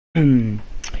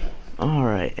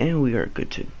Alright, and we are good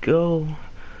to go.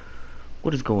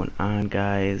 What is going on,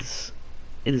 guys?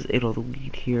 It is Adol the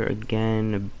Weed here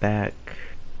again, back.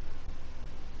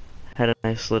 Had a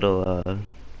nice little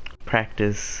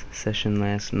practice session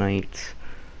last night.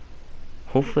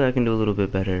 Hopefully I can do a little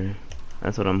bit better.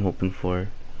 That's what I'm hoping for.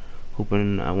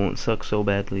 Hoping I won't suck so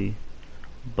badly.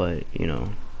 But, you know,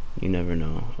 you never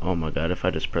know. Oh my god, if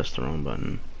I just press the wrong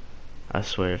button. I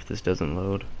swear if this doesn't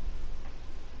load.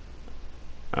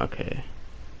 Okay.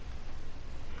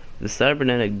 The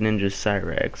cybernetic ninja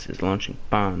Cyrax is launching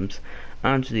bombs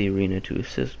onto the arena to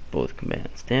assist both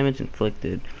combatants. Damage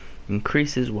inflicted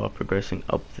increases while progressing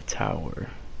up the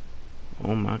tower.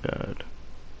 Oh my god.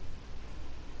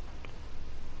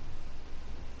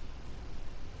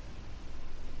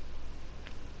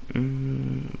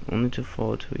 Only to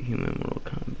fall to a human Mortal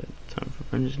Kombat. Time for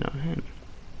vengeance now hand.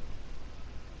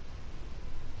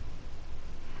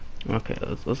 Okay,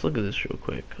 let's look at this real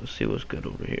quick. Let's see what's good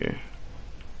over here.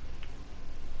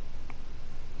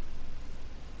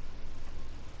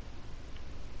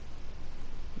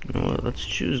 Well, let's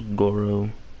choose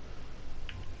Goro.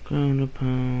 Ground and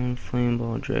Pound, Flame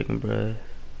Ball, Dragon Breath.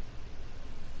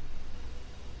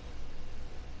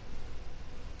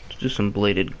 Let's do some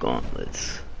Bladed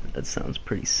Gauntlets. That sounds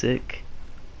pretty sick.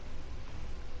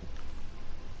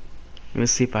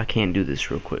 Let's see if I can't do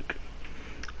this real quick.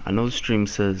 I know the stream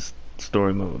says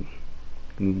story mode.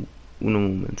 Uno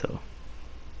momento.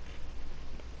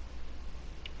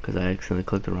 Because I accidentally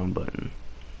clicked the wrong button.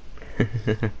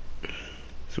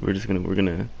 So we're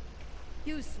gonna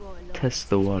test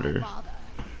the water.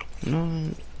 No.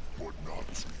 But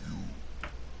not to you.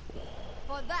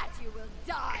 For that you will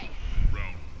die.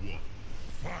 Round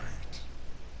one. Fight.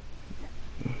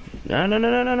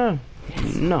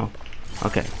 No.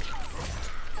 Okay.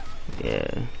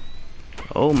 Yeah.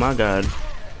 Oh my god.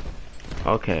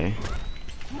 Okay.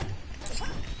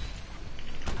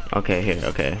 Okay, here,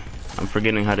 okay. I'm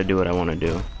forgetting how to do what I want to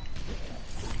do.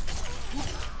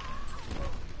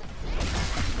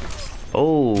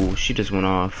 Oh, she just went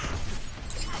off.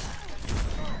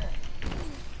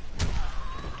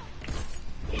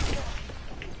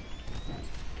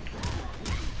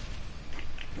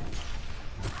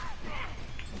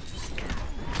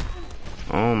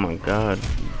 Oh my god,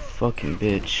 fucking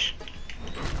bitch.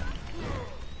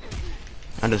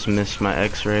 I just missed my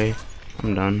x-ray.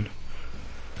 I'm done.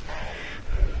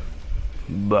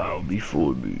 Bow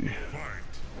before me.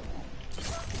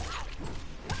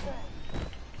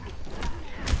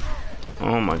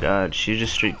 Oh my god, she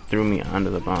just straight threw me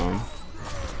onto the bomb.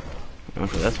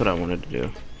 Okay, that's what I wanted to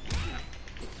do.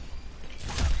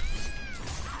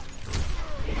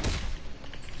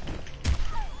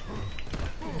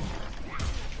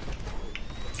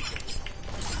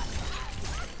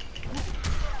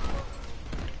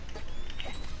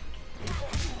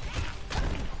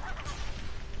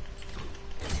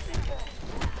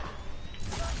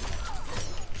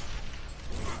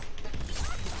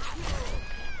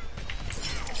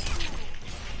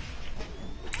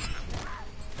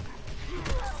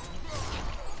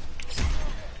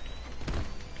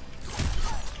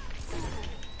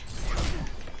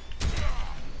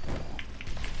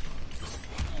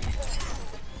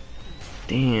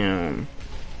 Damn.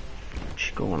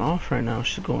 She's going off right now.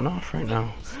 She's going off right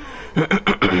now.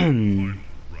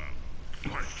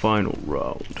 Final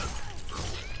round.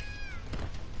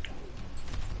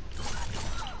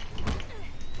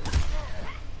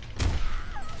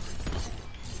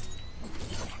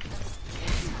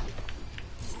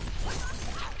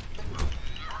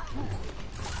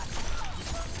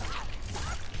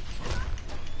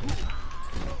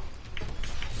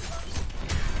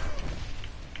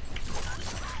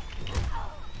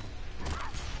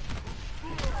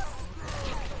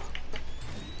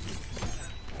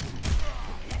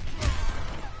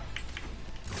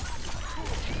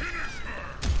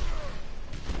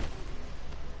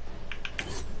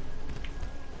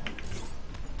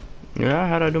 Yeah,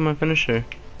 how'd I do my finisher?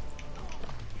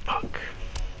 Fuck.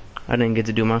 I didn't get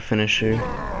to do my finisher.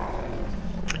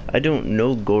 I don't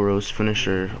know Goro's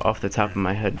finisher off the top of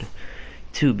my head,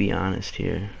 to be honest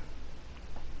here.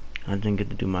 I didn't get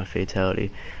to do my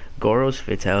fatality. Goro's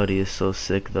fatality is so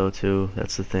sick though too,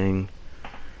 that's the thing.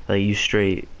 Like you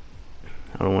straight,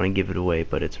 I don't want to give it away,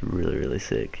 but it's really, really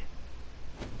sick.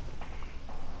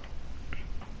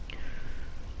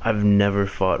 I've never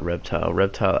fought Reptile.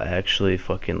 Reptile actually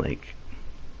fucking like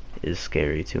is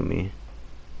scary to me.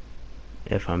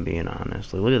 If I'm being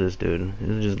honest. Like look at this dude.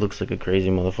 He just looks like a crazy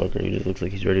motherfucker. He just looks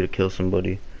like he's ready to kill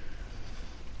somebody.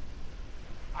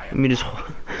 I'm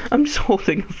just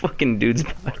holding a fucking dude's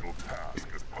body.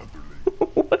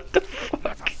 What the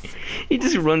fuck? He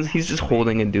just runs. He's just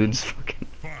holding a dude's fucking.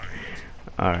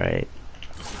 All right.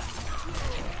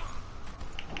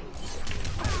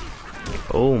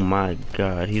 Oh my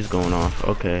god, he's going off.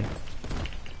 Okay.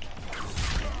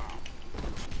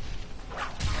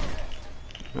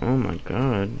 Oh my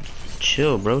god.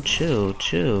 Chill, bro. Chill.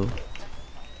 Chill.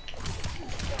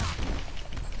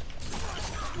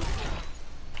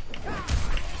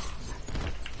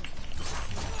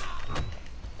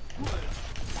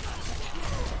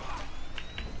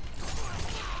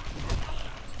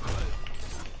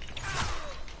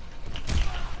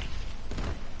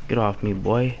 Get off me,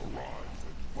 boy.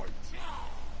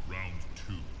 Round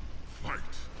 2. Fight.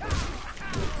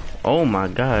 Oh my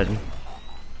god.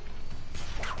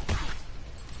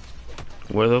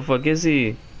 Where the fuck is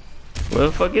he? Where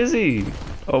the fuck is he?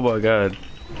 Oh my god.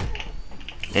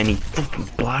 And he fucking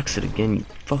blocks it again, you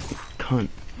fucking cunt.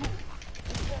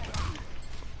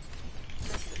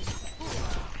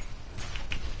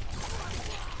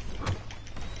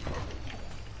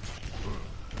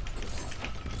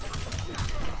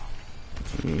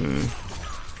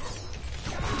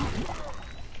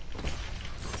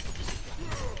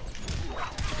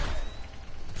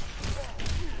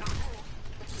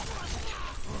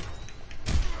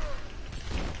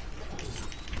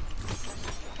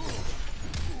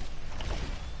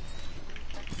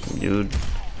 Dude.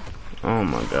 Oh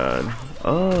my god.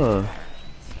 Oh.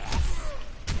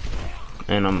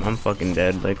 And I'm fucking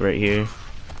dead, like right here.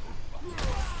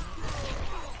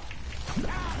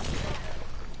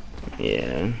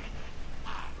 Yeah.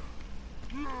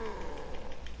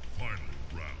 Final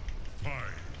round.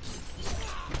 Fight.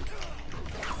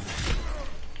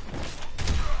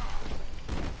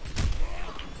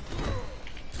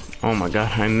 Oh my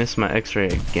god, I missed my x-ray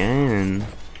again.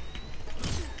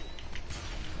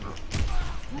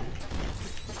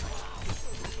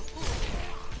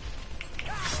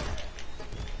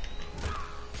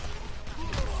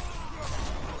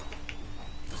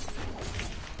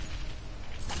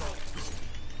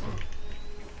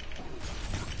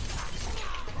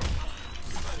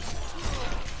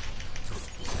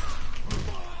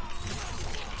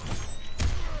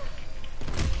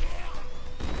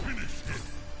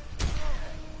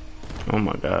 Oh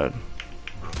my god.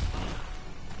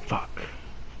 Fuck.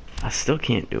 I still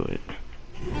can't do it.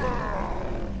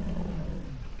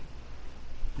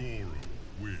 Goro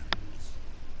wins.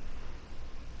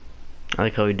 I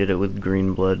like how he did it with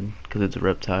green blood, because it's a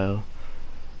reptile.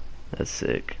 That's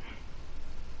sick.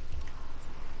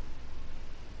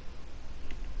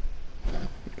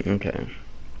 Okay.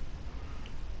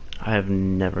 I have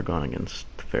never gone against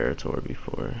Ferritor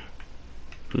before.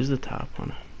 Who's the top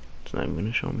one? It's not even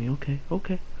gonna show me. Okay,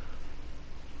 okay.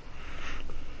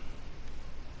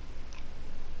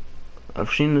 I've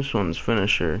seen this one's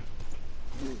finisher,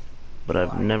 but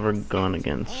I've never gone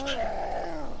against. He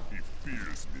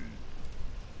fears me.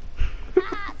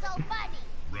 Ah, so funny.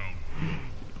 Round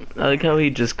I like how he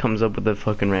just comes up with a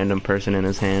fucking random person in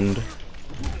his hand.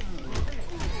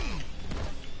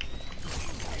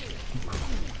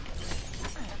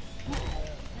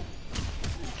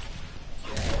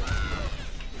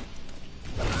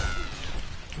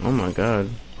 Oh my god.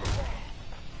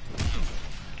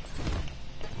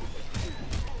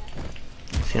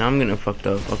 See, I'm getting fucked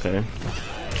up. Okay.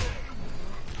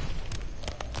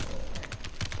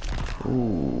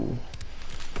 Ooh.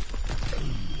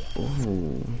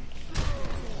 Ooh.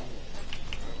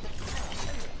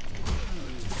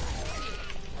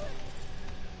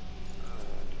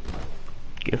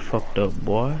 Get fucked up,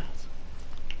 boy.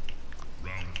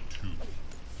 round 2.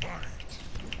 Fight.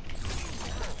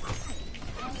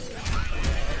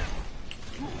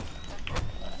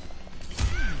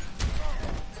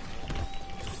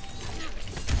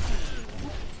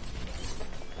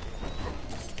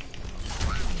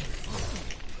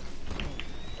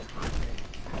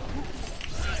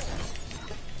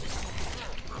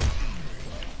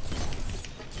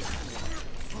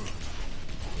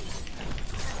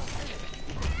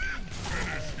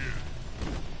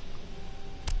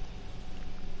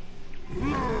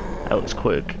 That was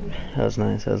quick. That was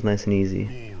nice. That was nice and easy.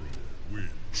 Goro wins.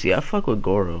 See, I fuck with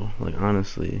Goro. Like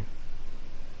honestly,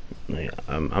 like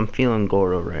I'm feeling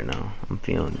Goro right now. I'm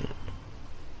feeling it.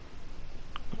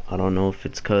 I don't know if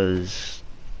it's cause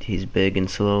he's big and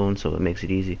slow, and so it makes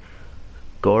it easy.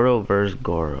 Goro versus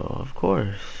Goro, of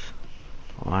course.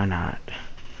 Why not?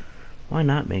 Why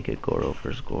not make it Goro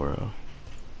versus Goro?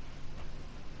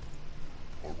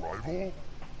 Arrival?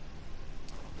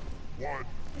 One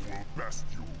who will best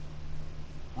you.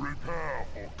 Prepare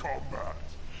for combat.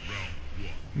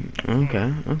 Round 1.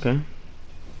 Okay, okay.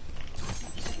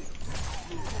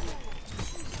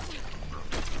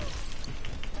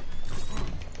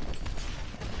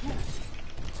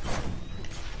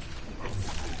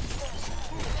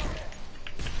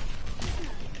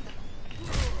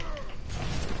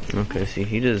 Okay, see,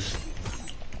 he just...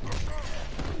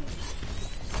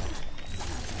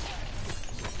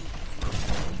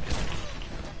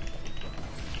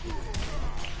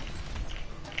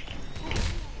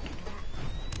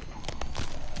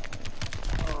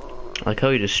 I like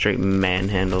how he just straight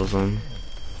manhandles him.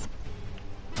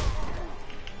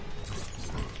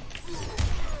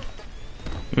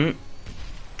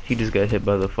 He just got hit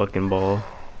by the fucking ball.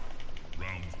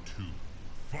 Round 2.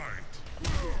 Fight.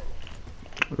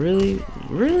 Really?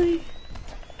 Really?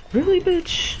 Really,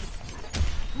 bitch?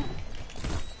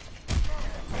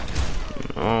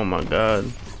 Oh my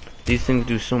god. These things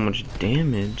do so much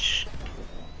damage.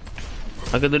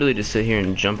 I could literally just sit here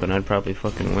and jump and I'd probably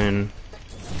fucking win.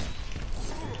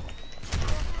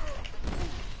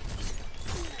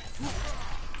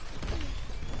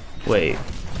 Wait.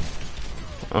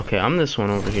 Okay, I'm this one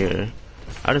over here.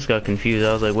 I just got confused.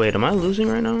 I was like, wait, am I losing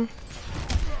right now?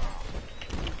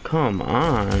 Come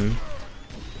on.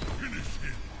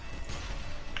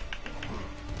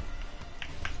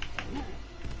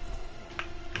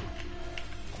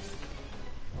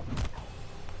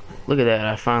 Look at that,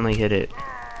 I finally hit it.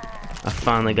 I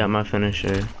finally got my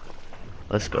finisher.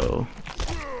 Let's go.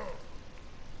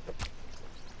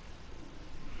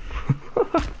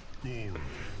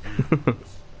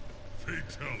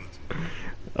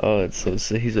 Oh, it's so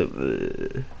sick. He's a...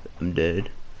 I'm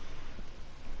dead.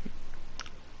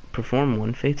 Perform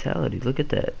one fatality. Look at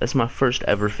that. That's my first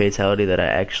ever fatality that I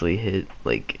actually hit,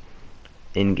 like,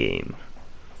 in-game.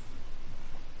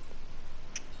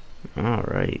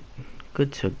 Alright.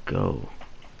 Good to go.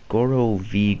 Goro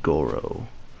v Goro.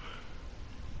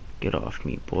 Get off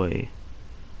me, boy.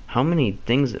 How many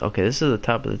things... Okay, this is the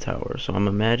top of the tower, so I'm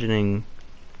imagining...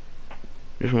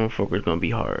 This motherfucker's gonna be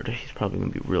hard. He's probably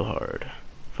gonna be real hard.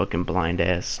 Fucking blind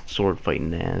ass, sword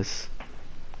fighting ass.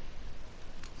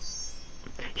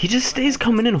 He just stays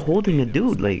coming in holding a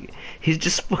dude. Like, he's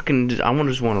just fucking... I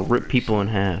just want to rip people in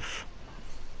half.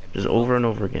 Just over and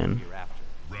over again.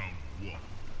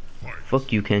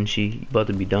 Fuck you, Kenshi. You about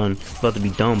to be done. About to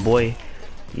be done, boy.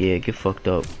 Yeah, get fucked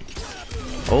up.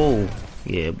 Oh,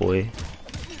 yeah, boy.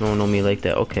 You don't know me like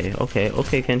that. Okay, okay,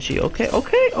 okay, Kenshi. Okay,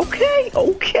 okay, okay,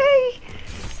 okay.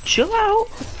 Chill out.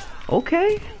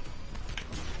 Okay.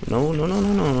 No, no, no,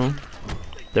 no, no, no.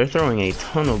 They're throwing a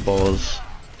ton of balls.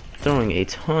 Throwing a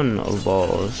ton of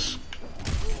balls.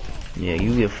 Yeah,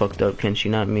 you get fucked up, Kenshi,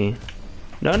 not me.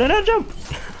 No, no, no, jump!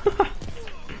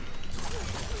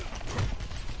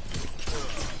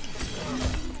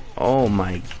 Oh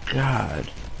my god.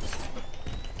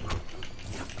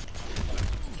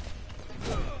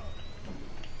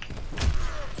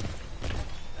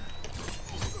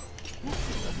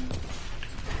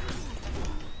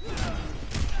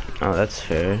 Oh, that's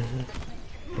fair.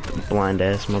 Blind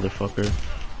ass motherfucker.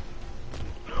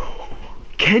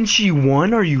 Kenshi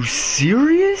won? Are you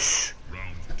serious?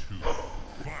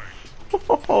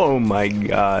 Oh my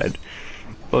god.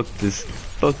 Fuck this.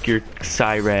 Fuck your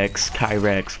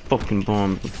Kyrax, fucking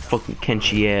bomb, fucking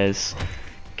Kenshi ass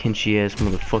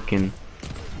motherfucking.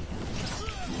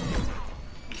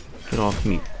 Get off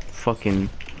me, fucking.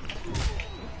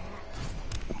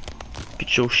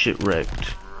 Get your shit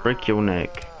wrecked. Break your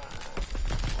neck.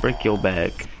 Break your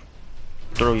back.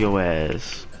 Throw your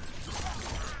ass.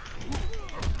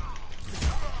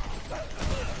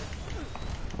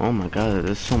 Oh my god,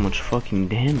 there's so much fucking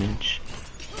damage.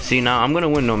 See, now I'm gonna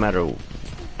win no matter,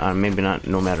 maybe not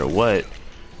no matter what,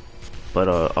 but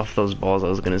off those balls I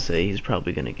was gonna say he's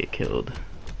probably gonna get killed.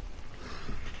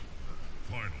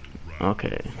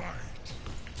 Okay.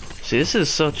 See, this is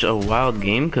such a wild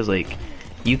game, cause like,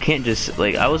 you can't just,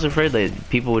 like, I was afraid that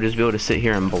people would just be able to sit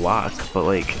here and block, but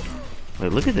like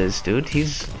look at this dude,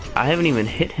 I haven't even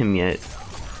hit him yet.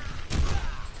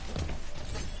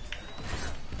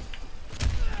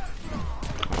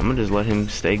 I'm gonna just let him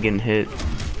stay getting hit.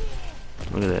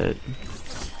 Look at that.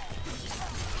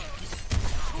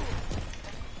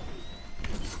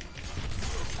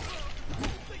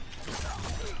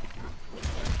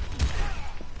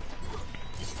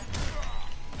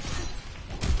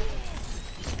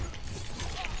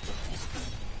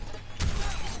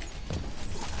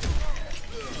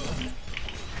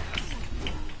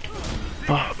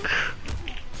 Fuck.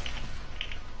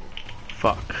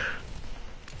 Fuck.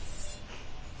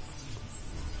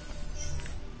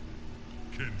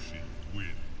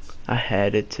 I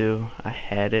had it too. I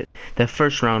had it. That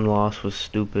first round loss was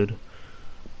stupid.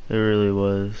 It really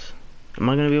was. Am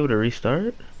I gonna be able to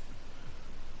restart?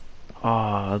 Oh,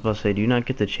 I was about to say, do you not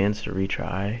get the chance to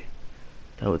retry?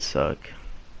 That would suck.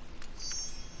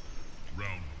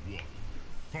 Round 1.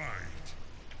 Fight.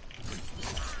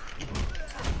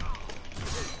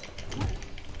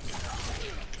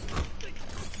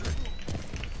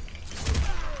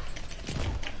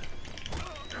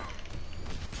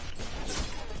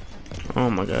 Oh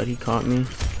my god, he caught me.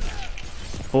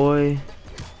 Boy.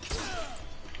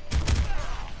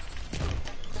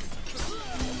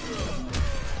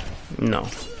 No.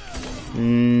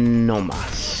 No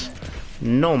más.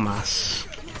 No más.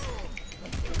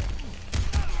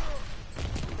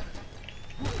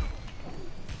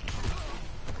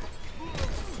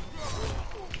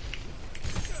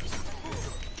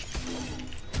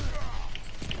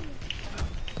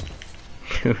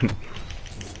 Dude.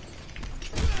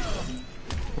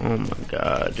 Oh my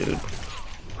god, dude.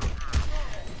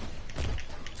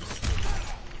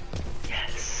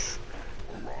 Yes.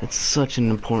 That's such an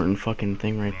important fucking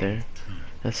thing right there.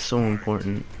 That's so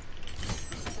important.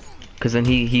 Cause then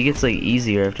he gets like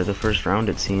easier after the first round,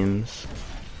 it seems.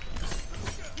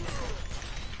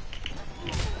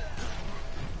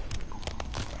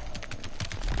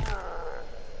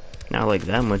 Not like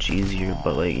that much easier,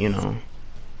 but like, you know.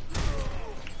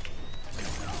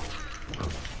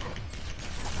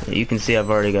 You can see I've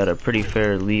already got a pretty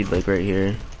fair lead, like right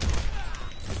here.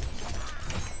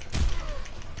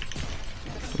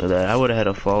 Look at that. I would have had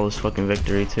a flawless fucking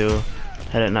victory too,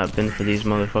 had it not been for these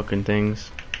motherfucking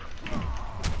things.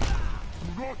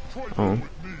 Oh,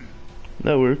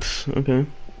 that works. Okay.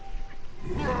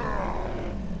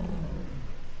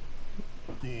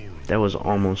 That was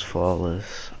almost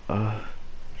flawless.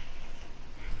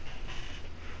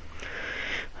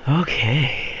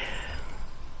 Okay.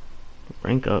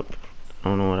 Rank up. I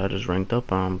don't know what I just ranked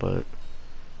up on, but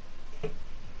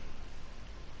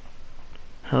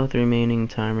health remaining,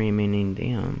 time remaining.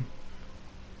 Damn.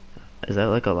 Is that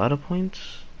like a lot of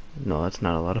points? No, that's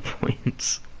not a lot of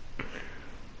points.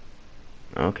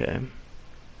 Okay.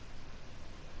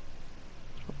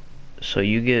 So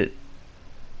you get...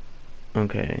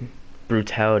 Okay.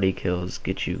 Brutality kills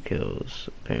get you kills,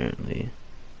 apparently.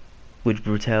 Which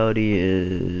brutality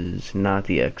is not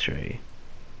the X-ray.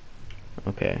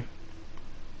 Okay.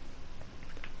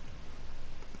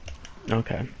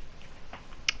 Okay.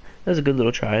 That's a good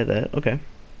little try at that. Okay.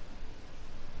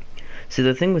 See,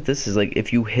 the thing with this is, like,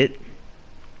 if you hit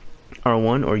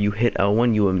R1 or you hit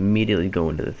L1, you immediately go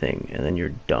into the thing, and then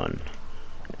you're done.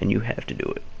 And you have to do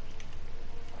it.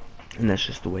 And that's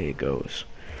just the way it goes.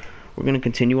 We're gonna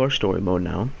continue our story mode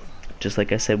now, just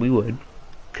like I said we would.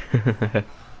 And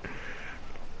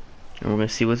we're gonna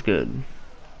see what's good.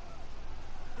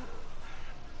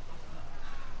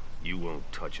 You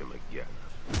won't touch him again.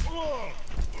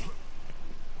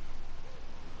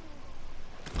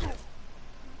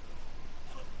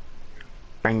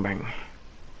 Bang bang.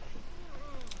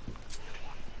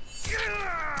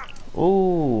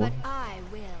 Ooh. But I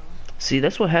will. See,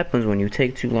 that's what happens when you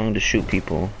take too long to shoot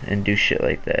people and do shit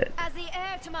like that. As the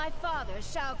heir to my father,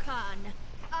 Shao Kahn,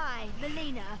 I,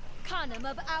 Melina, condom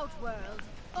of Outworld,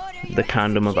 order your The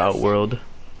condom of execution. Outworld.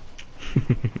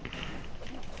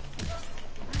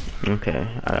 Okay,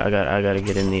 I gotta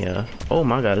get in the oh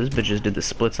my god, this bitch just did the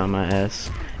splits on my ass.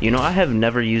 You know, I have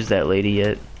never used that lady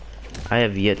yet. I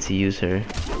have yet to use her.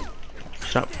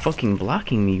 Stop fucking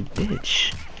blocking me,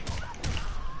 bitch.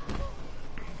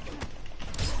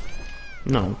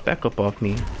 No, back up off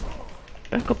me.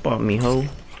 Back up off me, ho.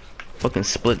 Fucking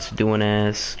splits doing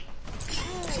ass.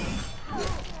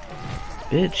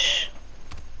 Bitch.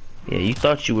 Yeah, you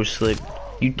thought you were slick.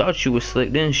 You thought you were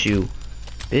slick, didn't you?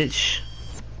 Bitch.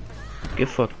 Get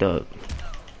fucked up.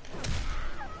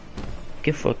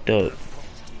 Get fucked up.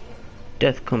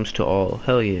 Death comes to all.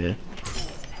 Hell yeah.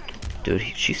 Dude,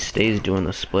 she stays doing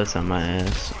the splits on my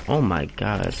ass. Oh my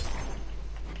god.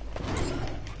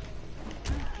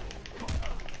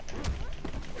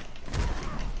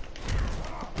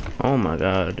 Oh my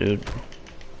god, dude.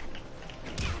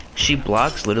 She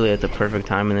blocks literally at the perfect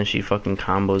time and then she fucking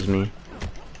combos me.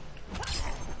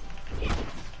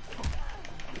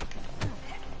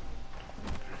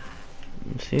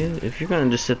 See, if you're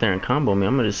gonna just sit there and combo me,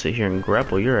 I'm gonna just sit here and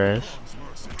grapple your ass.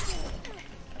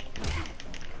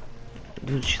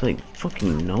 Dude, she like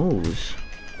fucking knows.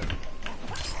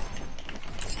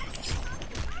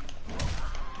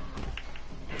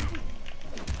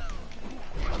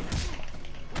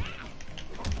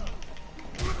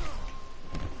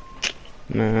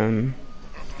 Man.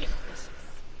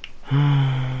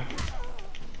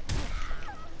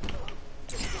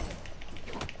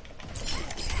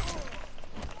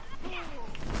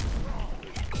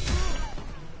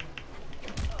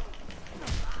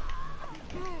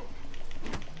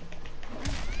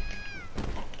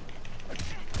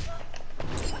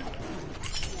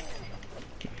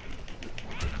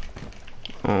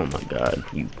 Oh my god,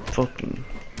 you fucking...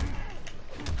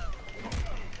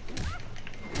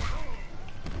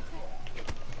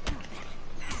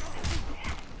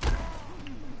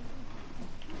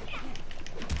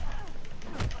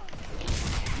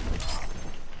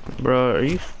 Bro, are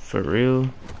you for real?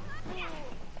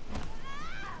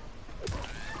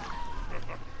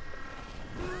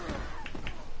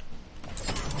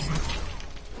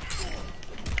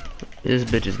 This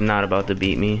bitch is not about to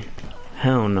beat me.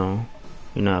 Hell no.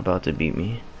 You're not about to beat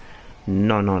me.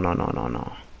 No, no, no, no, no,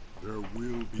 no. There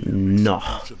will be a No.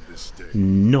 resolution this day.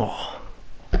 No.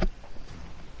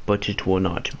 But it will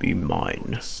not be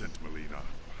mine. Saint Melina,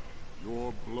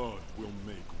 your blood will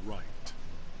make right.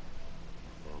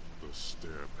 Up the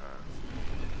stair path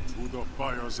to the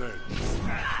fire's edge.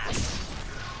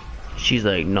 She's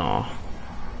like, nah.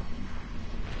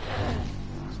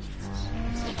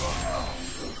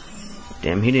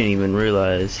 Damn, he didn't even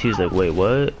realize. He was like, wait,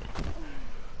 what?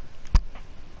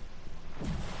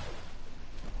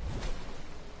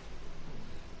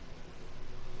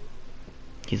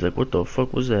 He's like, what the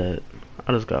fuck was that?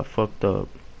 I just got fucked up.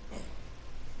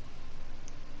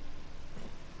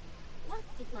 What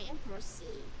did my emperor see?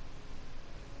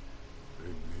 A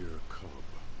mere cub,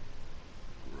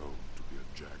 grown to be a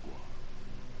jaguar.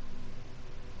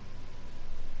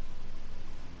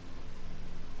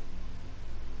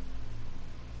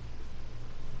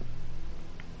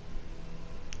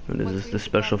 What is this? The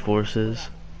special forces?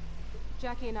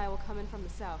 Jackie and I will come in from the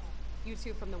south. You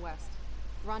two from the west.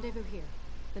 Rendezvous here,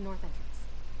 the north entrance.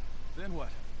 Then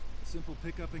what? A simple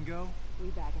pick up and go? We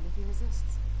bag him if he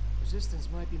resists. Resistance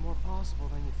might be more possible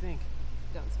than you think.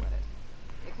 Don't sweat it.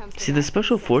 It comes to See, that. the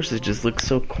special forces just look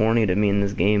so corny to me in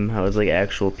this game. How it's like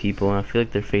actual people, and I feel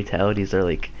like their fatalities are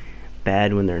like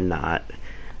bad when they're not.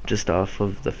 Just off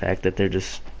of the fact that they're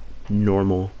just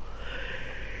normal.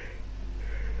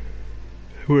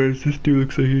 Whereas this dude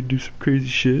looks like he'd do some crazy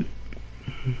shit.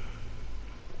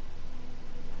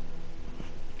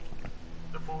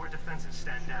 The forward defenses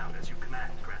stand down as you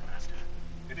command, Grandmaster.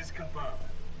 It is confirmed.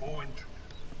 For intruders.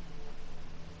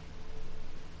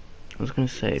 I was gonna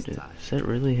say, is that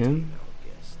really him?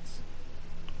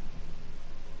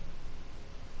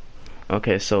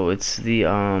 Okay, so it's the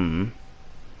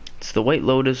White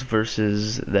Lotus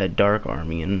versus that Dark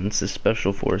Army, and it's the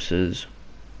Special Forces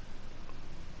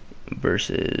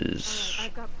versus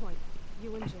I've got point.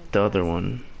 You and Jin. the other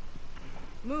one.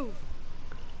 Move.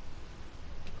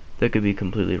 That could be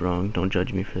completely wrong. Don't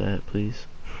judge me for that, please.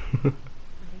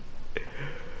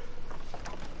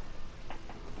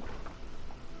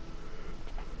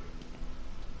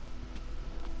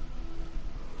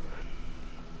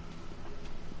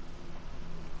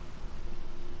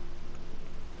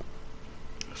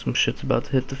 Some shit's about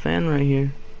to hit the fan right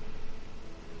here.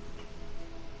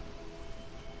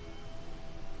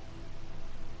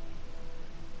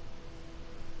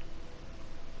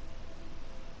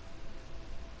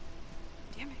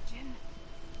 Damn it, Jin.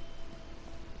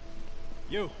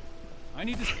 You! I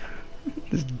need to...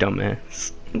 This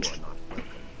dumbass. You are not welcome here.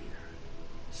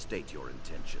 State your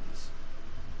intentions.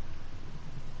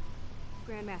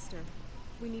 Grandmaster,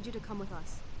 we need you to come with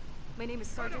us. My name is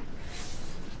Sergeant...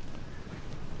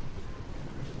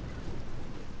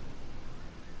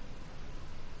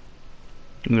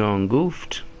 You done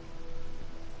goofed.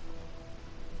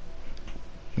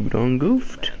 You done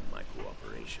goofed. Demand my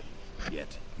cooperation.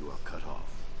 Yet you are cut off,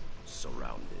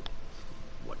 surrounded.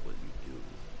 What will you do?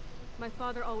 My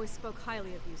father always spoke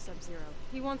highly of you, Sub-Zero.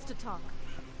 He wants to talk.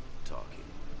 Talking.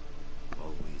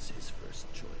 Always his first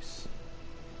choice.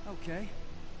 Okay.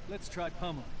 Let's try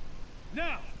pummeling.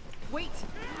 Now! Wait!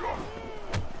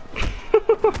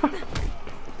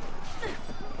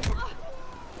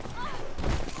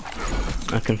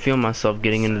 I can feel myself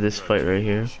getting into this fight right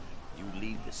here. You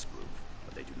lead this group,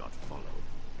 but they do not follow.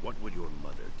 What would your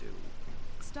mother do?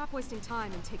 Stop wasting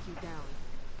time and take you down.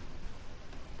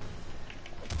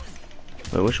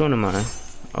 Wait, which one am I?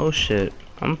 Oh shit,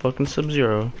 I'm fucking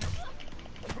Sub-Zero. You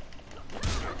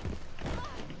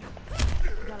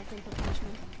got a thing for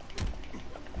punishment?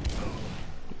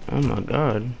 Oh my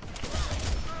god.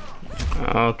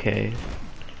 Okay.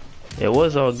 It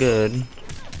was all good.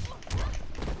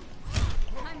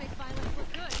 I make violence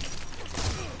look good.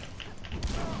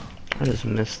 I just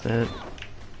missed that.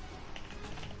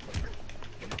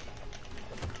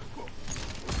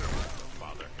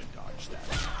 Father can dodge that.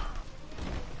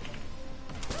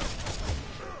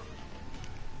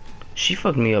 She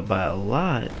fucked me up by a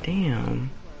lot.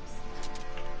 Damn.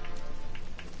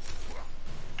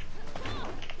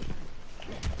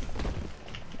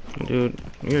 Dude,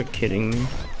 you're kidding me.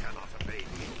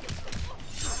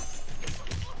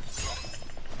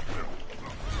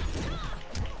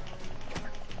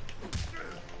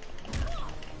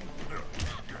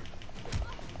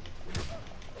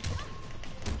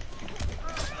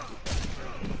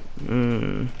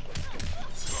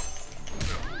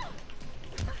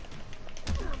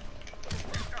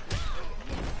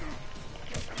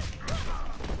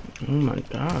 Oh my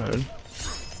god.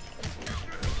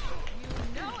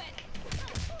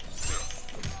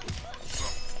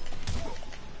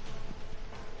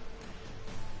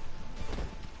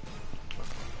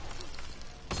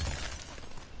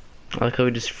 I like how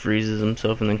he just freezes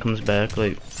himself and then comes back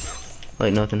like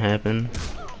nothing happened.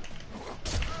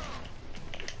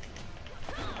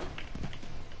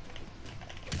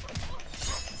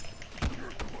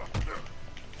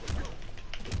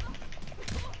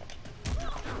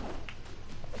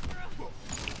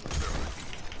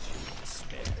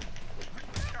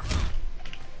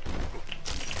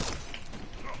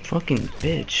 Fucking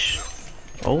bitch.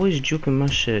 Always juking my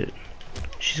shit.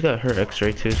 She's got her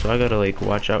x-ray too, so I gotta like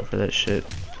watch out for that shit.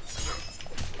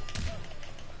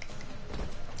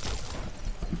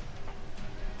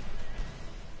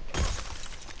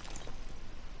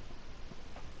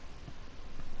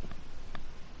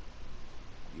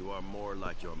 You are more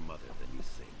like your mother than you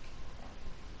think.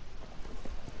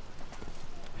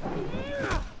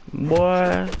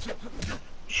 Boy,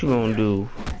 what you gonna do?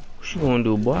 What you gonna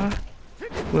do, boy?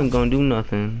 You ain't gonna do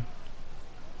nothing.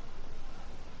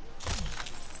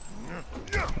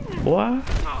 Boy?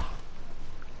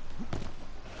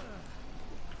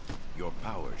 Your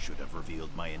power should have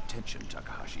revealed my intention,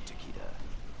 Takahashi Takeda.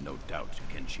 No doubt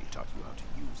Kenshi taught you how to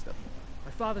use them.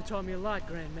 My father taught me a lot,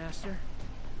 Grandmaster.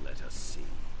 Let us see.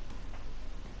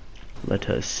 Let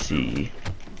us see.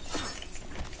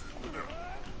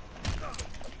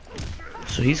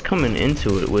 So he's coming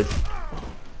into it with...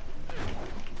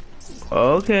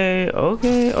 Okay.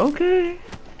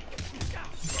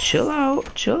 Chill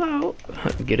out.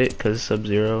 Get it? Cause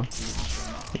Sub-Zero.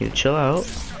 You chill out.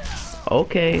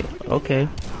 Okay.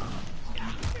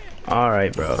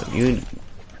 Alright, bro. You...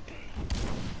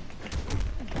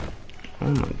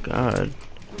 Oh my god.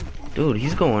 Dude,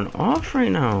 he's going off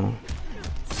right now.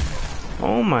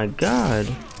 Oh my god.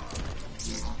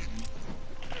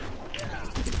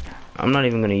 I'm not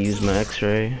even gonna use my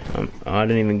x-ray. I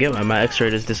didn't even get my x-ray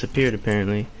just disappeared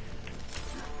apparently.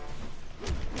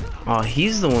 Oh,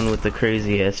 he's the one with the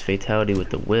crazy ass fatality with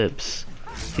the whips.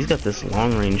 He's got this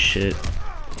long range shit.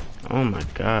 Oh my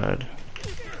god.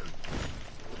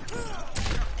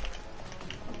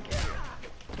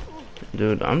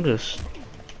 Dude, I'm just...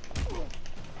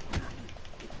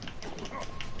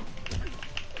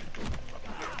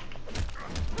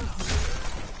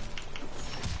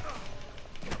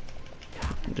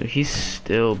 Dude, he's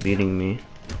still beating me.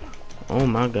 Oh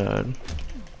my god.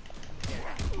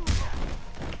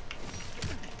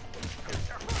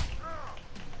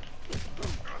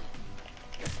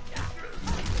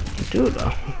 Dude.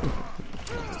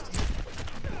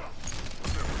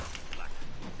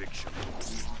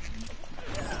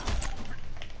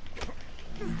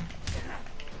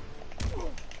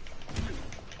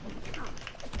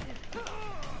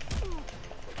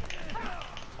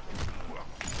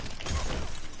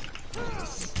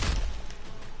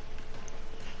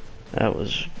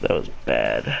 That was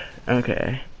bad.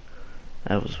 Okay.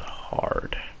 That was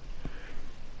hard.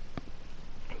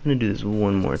 I'm gonna do this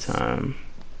one more time.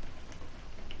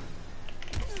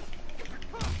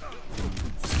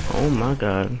 Oh my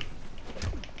god.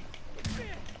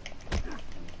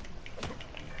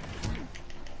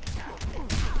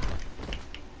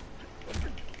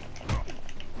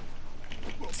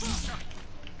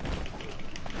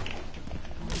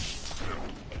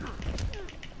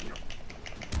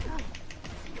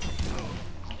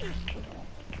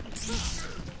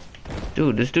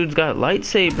 Dude, this dude's got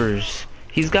lightsabers.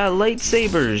 He's got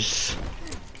lightsabers.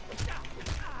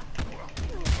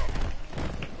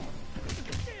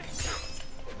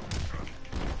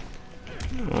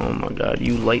 Oh my god,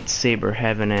 you lightsaber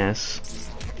having ass.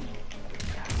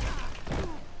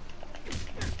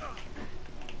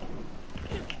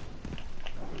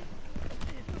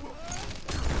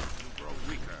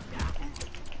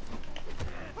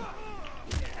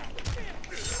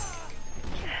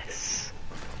 Yes.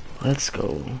 Let's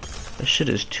go. That shit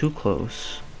is too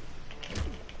close.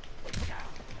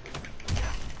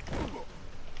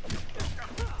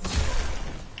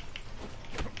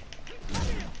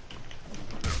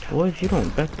 Boy, if you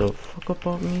don't back the fuck up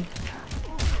on me.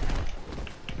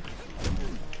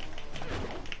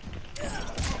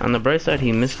 On the bright side,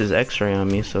 he missed his x-ray on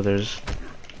me, so there's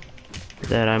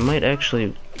that. I might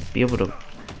actually be able to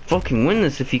fucking win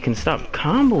this if he can stop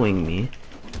comboing me.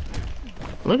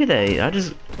 Look at that, I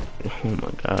just... Oh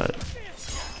my god.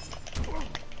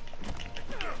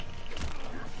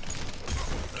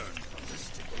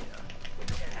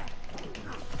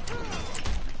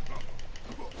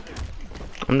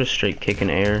 I'm just straight kicking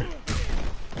air.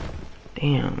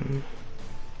 Damn.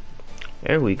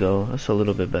 There we go. That's a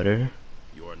little bit better.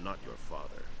 You are not your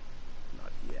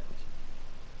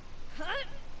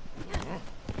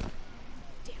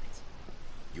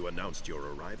You announced your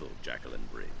arrival, Jacqueline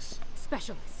Briggs.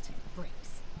 Specialist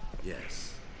Briggs.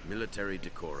 Yes, military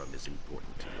decorum is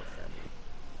important to your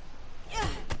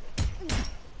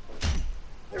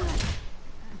family.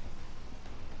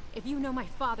 If you know my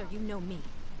father, you know me.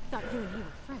 Thought you and he were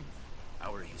friends.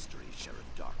 Our histories share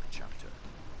a dark chapter.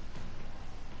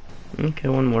 Okay,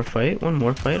 one more fight,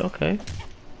 okay.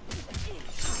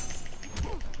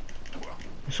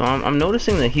 So I'm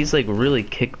noticing that he's like really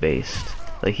kick based.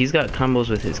 Like he's got combos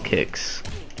with his kicks.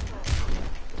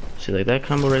 See, like that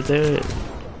combo right there.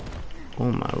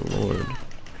 Oh my lord.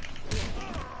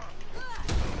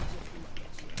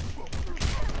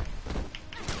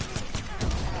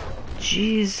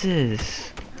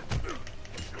 Jesus.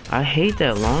 I hate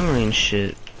that long range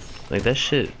shit. Like that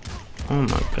shit. Oh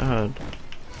my god.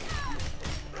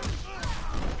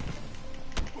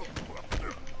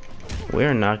 We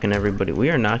are knocking everybody. We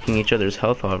are knocking each other's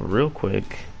health off real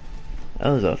quick. That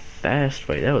was a fast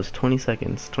fight. That was 20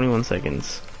 seconds. 21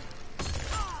 seconds.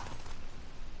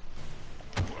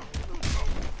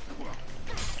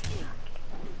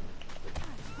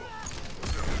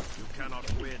 You cannot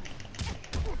win.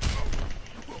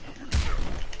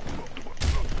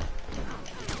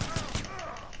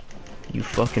 You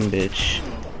fucking bitch.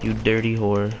 You dirty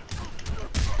whore.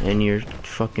 And your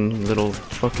fucking little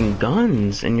fucking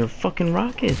guns and your fucking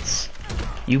rockets.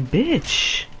 You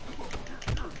bitch.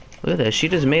 Look at that. She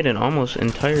just made an almost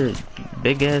entire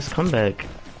big ass comeback.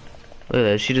 Look at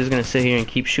that. She just gonna sit here and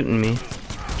keep shooting me.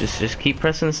 Just keep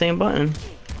pressing the same button.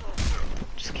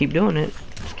 Just keep doing it.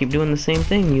 Just keep doing the same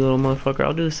thing, you little motherfucker.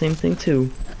 I'll do the same thing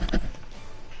too.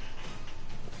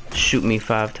 Shoot me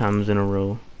 5 times in a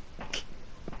row.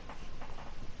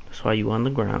 That's why you on the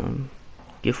ground.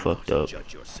 Get fucked up.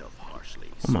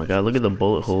 Oh my god, look at the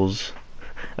bullet holes.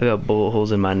 I got bullet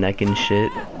holes in my neck and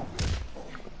shit.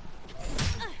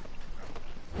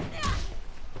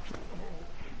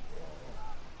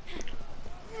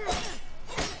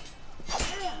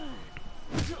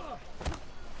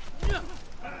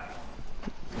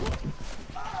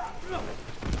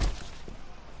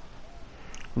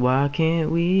 Why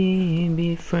can't we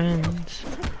be friends?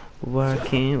 Why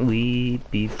can't we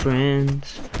be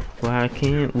friends? Why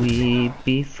can't we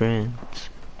be friends?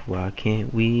 Why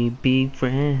can't we be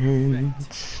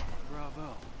friends?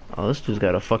 Oh, this dude's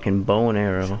got a fucking bow and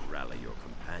arrow. Rally your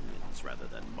companions rather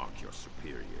than mock your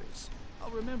superiors.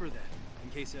 I'll remember that, in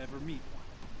case I ever meet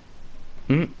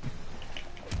one.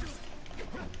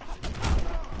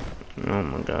 Oh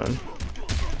my god.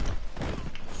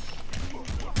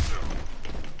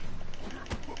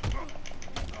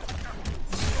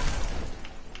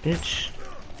 Bitch.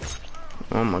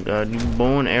 Oh my god, you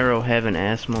bow and arrow having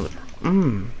ass mother.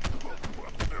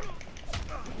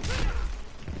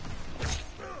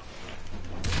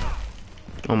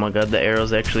 Oh my god, the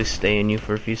arrows actually stay in you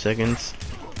for a few seconds.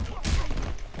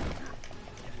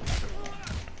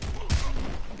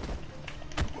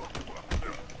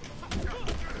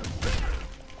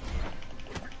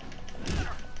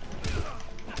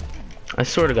 I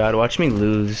swear to god, watch me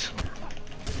lose.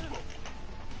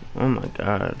 Oh my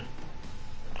god.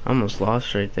 I almost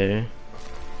lost right there.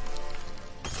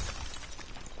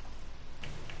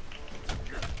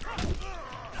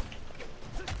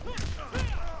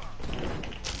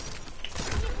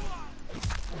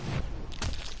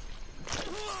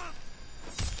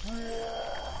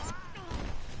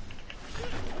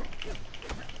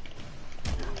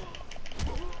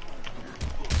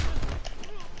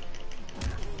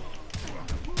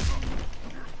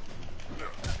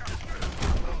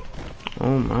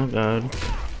 Oh my god.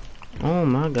 Oh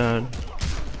my god.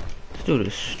 This dude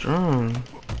is strong.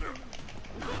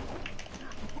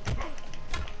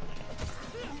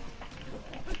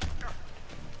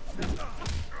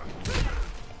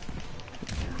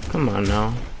 Come on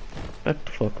now. Back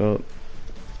the fuck up.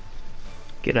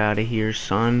 Get out of here,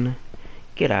 son.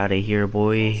 Get out of here,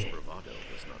 boy.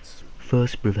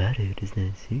 False bravado does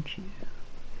not suit you.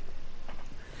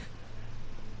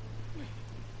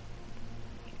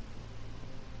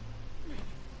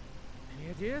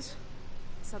 Ideas?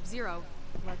 Sub-Zero,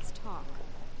 let's talk.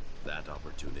 That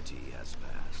opportunity has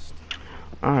passed.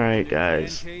 Alright,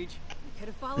 guys.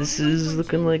 This is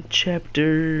looking like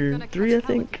chapter 3, I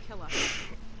think.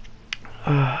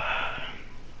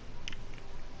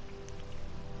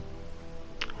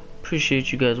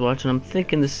 Appreciate you guys watching. I'm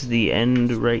thinking this is the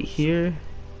end right here.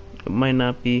 It might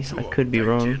not be. I could be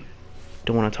wrong.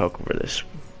 Don't want to talk over this.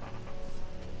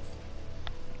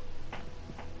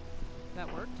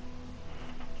 That worked?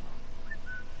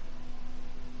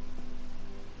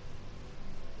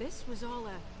 This was all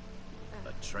a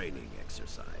A training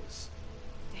exercise.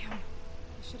 Damn, I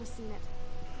should have seen it.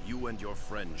 You and your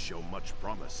friend show much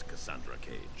promise, Cassandra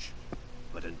Cage.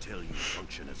 But until you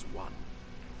function as one,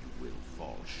 you will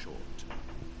fall short.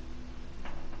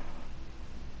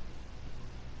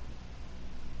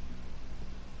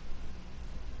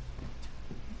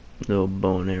 Little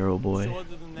bow and arrow boy. So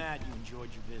other than that, you enjoyed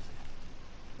your visit?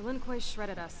 The Lin Kuei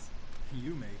shredded us.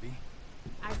 You maybe.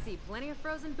 I see plenty of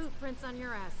frozen boot prints on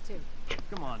your ass, too.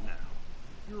 Come on now.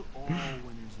 You're all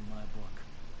winners in my book.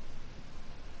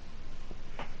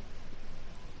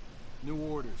 New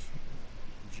orders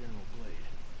from General Blade.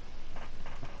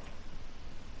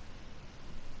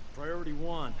 Priority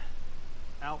 1.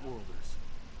 Outworlders.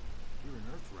 You're in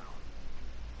Earthrealm.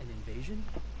 An invasion?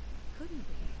 Couldn't be.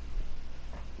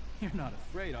 You're not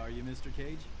afraid, are you, Mr.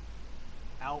 Cage?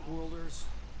 Outworlders,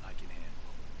 I can handle.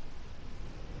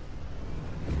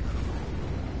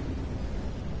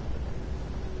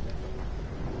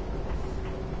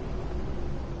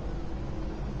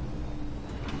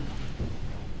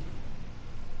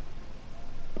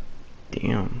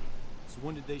 Damn. So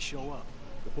when did they show up?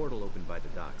 The portal opened by the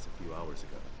docks a few hours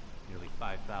ago. Nearly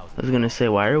 5,000. I was gonna say,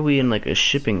 why are we in like a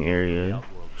shipping area?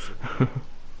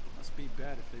 Must be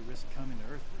bad if they risk coming to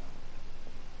Earthrealm.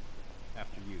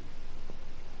 After you.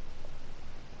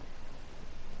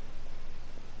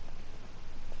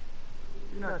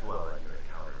 You're not well on your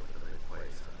encounter with the right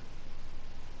place.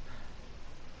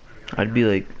 I'd be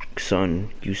like,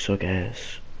 son, you suck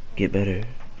ass. Get better.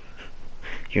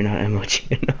 You're not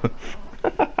emoji enough.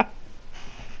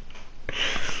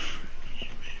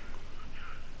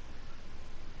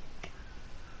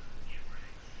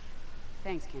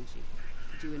 Thanks, Kenshi.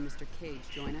 Did you and Mr. Cage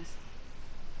join us?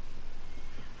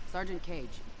 Sergeant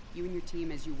Cage, you and your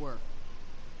team as you were.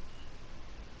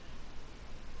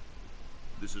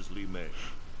 This is lemme.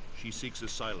 She seeks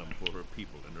asylum for her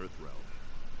people in Earthrealm.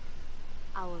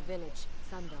 Our village,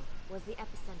 Sando, was the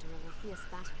epicenter of a fierce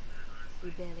battle.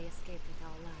 We barely escaped with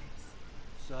our lives.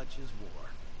 Such is war.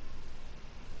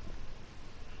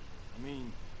 I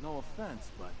mean, no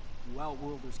offense, but you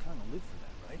Outworlders kind of live for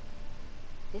that, right?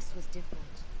 This was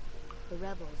different. The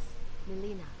rebels,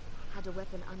 Melina, had a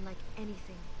weapon unlike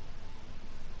anything.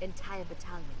 Entire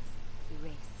battalions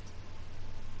erased.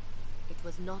 It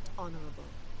was not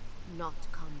honorable, not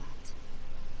combat.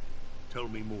 Tell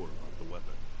me more about the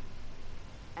weapon.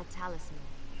 A talisman,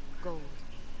 gold,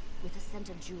 with a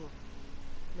center jewel.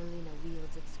 Melina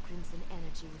wields its crimson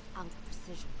energy without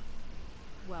precision.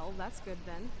 Well, that's good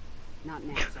then. Not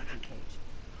now, Sergeant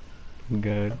Cage.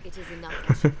 Good. It is enough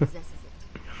that she possesses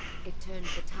it. It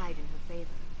turns the tide in her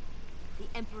favor.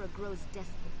 The Emperor grows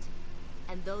desperate,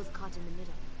 and those caught in the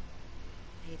middle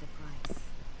pay the price.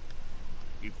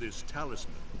 If this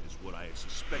talisman is what I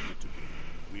suspect it to be,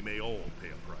 we may all pay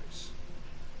a price.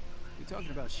 You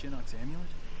talking about Shinnok's amulet?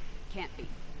 Can't be.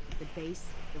 The base,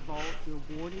 the vault, your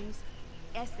wardings,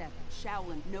 SF,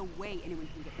 Shaolin, no way anyone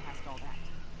can get past all that.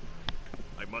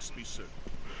 I must be certain.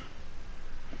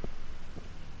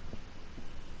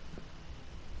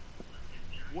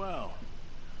 Well,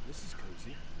 this is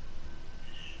cozy.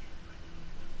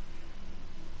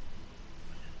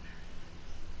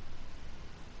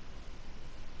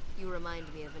 You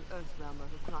remind me of an Earthrealmer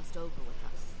who crossed over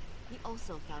with us. He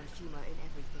also found humor in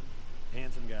everything.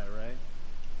 Handsome guy, right?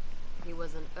 He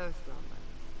was an Earthrealmer.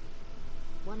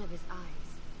 One of his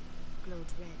eyes glowed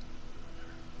red.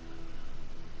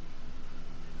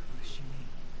 What does she mean?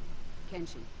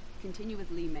 Kenshin, continue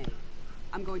with Li Mei.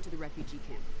 I'm going to the refugee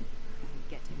camp.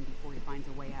 Get to him before he finds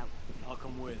a way out. I'll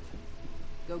come with.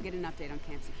 Go get an update on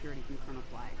camp security from Colonel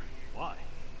Flag. Why?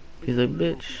 He's a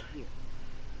bitch.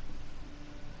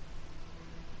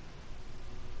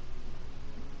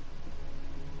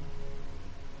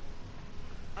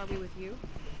 Are we with you?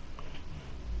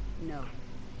 No.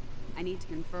 I need to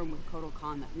confirm with Kotal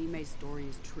Khan that Li Mei's story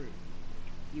is true.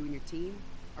 You and your team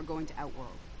are going to Outworld.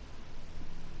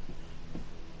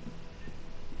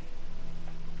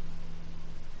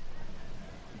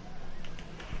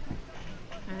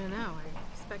 I don't know.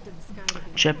 I expected the sky to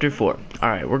be... Chapter 4.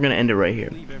 Alright, we're gonna end it right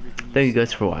here. Thank you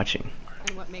guys for watching.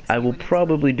 I will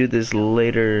probably do this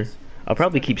later. I'll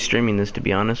probably keep streaming this, to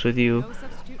be honest with you.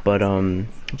 But,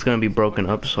 it's gonna be broken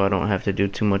up, so I don't have to do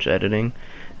too much editing.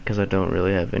 Because I don't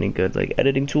really have any good, like,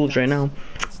 editing tools right now.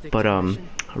 But, I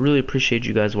really appreciate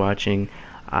you guys watching.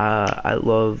 I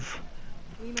love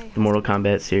the Mortal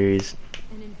Kombat series.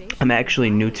 I'm actually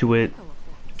new to it.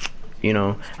 You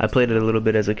know, I played it a little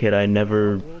bit as a kid. I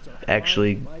never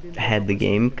actually had the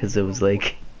game because it was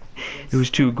like, it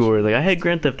was too gory. Like, I had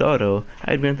Grand Theft Auto.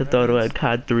 I had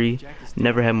COD 3.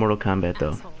 Never had Mortal Kombat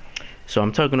though. So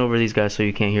I'm talking over these guys so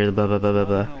you can't hear the blah blah blah blah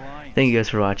blah. Thank you guys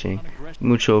for watching.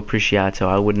 Mucho apreciato.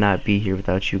 I would not be here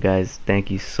without you guys.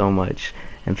 Thank you so much.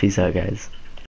 And peace out, guys.